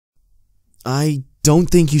I don't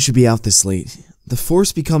think you should be out this late. The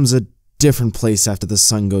forest becomes a different place after the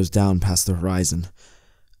sun goes down past the horizon.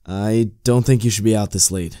 I don't think you should be out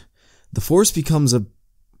this late. The forest becomes a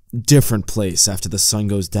different place after the sun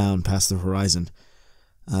goes down past the horizon.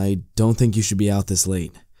 I don't think you should be out this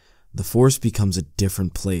late. The forest becomes a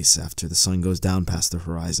different place after the sun goes down past the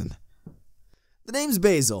horizon. The name's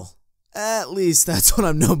Basil. At least that's what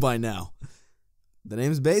I'm known by now. The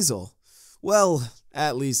name's Basil. Well,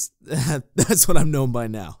 at least that's what I'm known by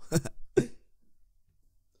now.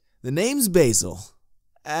 The name's Basil.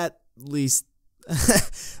 At least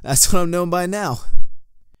that's what I'm known by now.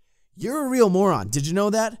 You're a real moron. Did you know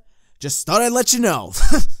that? Just thought I'd let you know.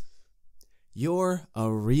 You're a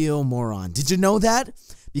real moron. Did you know that?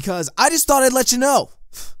 Because I just thought I'd let you know.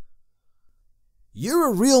 You're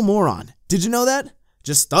a real moron. Did you know that?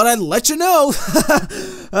 Just thought I'd let you know.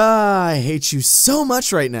 I hate you so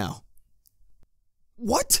much right now.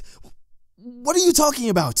 What? What are you talking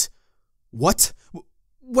about? What?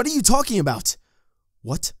 What are you talking about?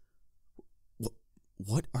 What?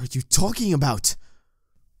 What are you talking about?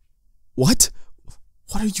 What?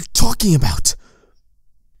 What are you talking about?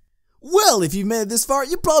 Well, if you've made it this far,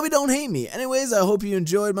 you probably don't hate me. Anyways, I hope you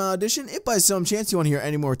enjoyed my audition. If by some chance you want to hear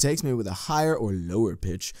any more takes, maybe with a higher or lower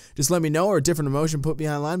pitch, just let me know, or a different emotion put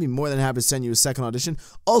behind the line. I'd be more than happy to send you a second audition.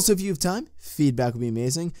 Also, if you have time, feedback would be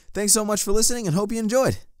amazing. Thanks so much for listening and hope you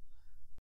enjoyed.